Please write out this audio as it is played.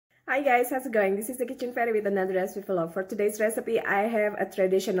Hi guys, how's it going? This is the Kitchen Fairy with another recipe vlog. For today's recipe, I have a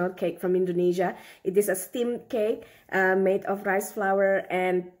traditional cake from Indonesia. It is a steamed cake made of rice flour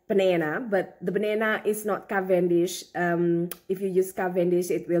and banana, but the banana is not Cavendish. If you use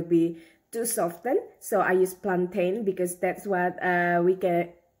Cavendish, it will be too softened. So I use plantain because that's what we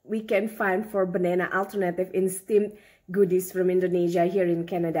can find for banana alternative in steamed goodies from Indonesia here in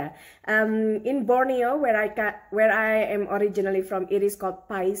Canada. In Borneo, where I am originally from, it is called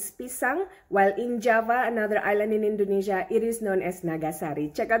Pais Pisang, while in Java, another island in Indonesia, it is known as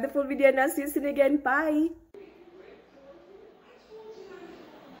Nagasari. Check out the full video now. See you soon again. Bye!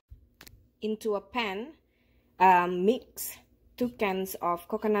 Into a pan, mix 2 cans of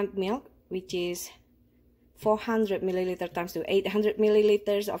coconut milk, which is 400 milliliter times 2, 800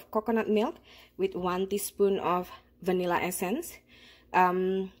 milliliters of coconut milk with 1 teaspoon of vanilla essence,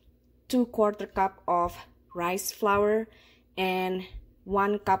 2/4 cup of rice flour, and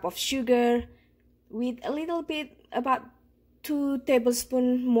 1 cup of sugar with a little bit, about 2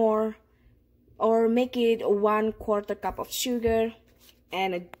 tablespoons more, or make it 1/4 cup of sugar,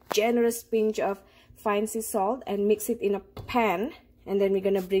 and a generous pinch of fine sea salt, and mix it in a pan. And then we're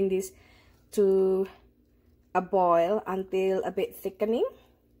gonna bring this to a boil until a bit thickening.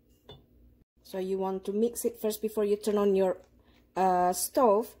 So you want to mix it first before you turn on your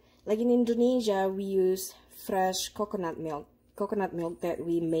stove. Like in Indonesia, we use fresh coconut milk that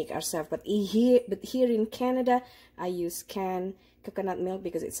we make ourselves. But here in Canada, I use canned coconut milk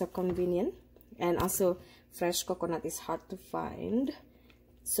because it's so convenient. And also, fresh coconut is hard to find.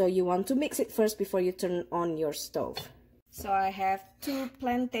 So you want to mix it first before you turn on your stove. So I have 2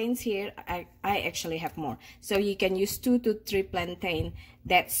 plantains here. I actually have more. So you can use 2 to 3 plantain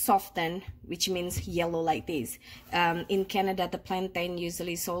that's softened, which means yellow like this. In Canada, the plantain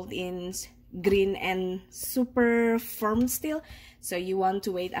usually sold in green and super firm still. So you want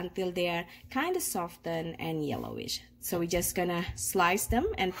to wait until they are kind of softened and yellowish. So we're just gonna slice them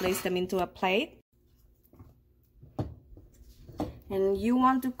and place them into a plate. And you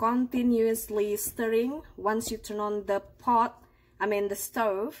want to continuously stirring once you turn on the the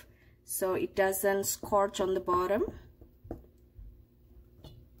stove, so it doesn't scorch on the bottom.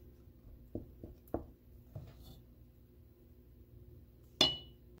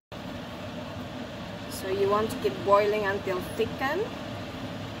 So you want to keep boiling until thickened,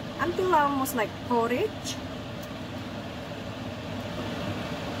 until almost like porridge.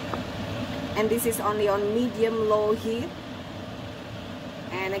 And this is only on medium-low heat.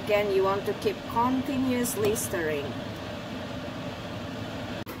 And again, you want to keep continuously stirring,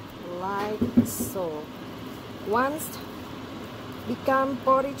 like so. Once become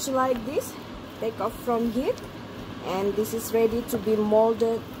porridge like this, take off from heat, and this is ready to be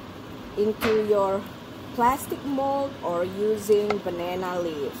molded into your plastic mold or using banana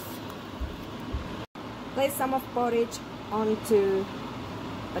leaf. Place some of porridge onto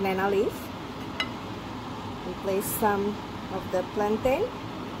banana leaf, and place some of the plantain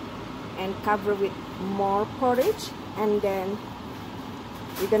and cover with more porridge, and then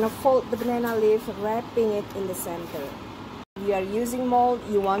you're gonna fold the banana leaf, wrapping it in the center. If you are using mold,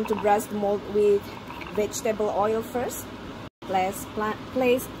 you want to brush the mold with vegetable oil first.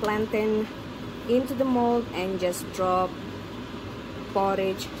 Place plantain into the mold and just drop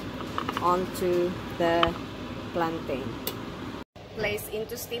porridge onto the plantain. Place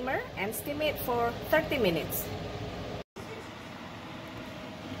into steamer and steam it for 30 minutes.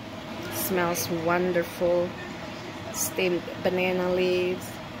 Smells wonderful. Steamed banana leaves.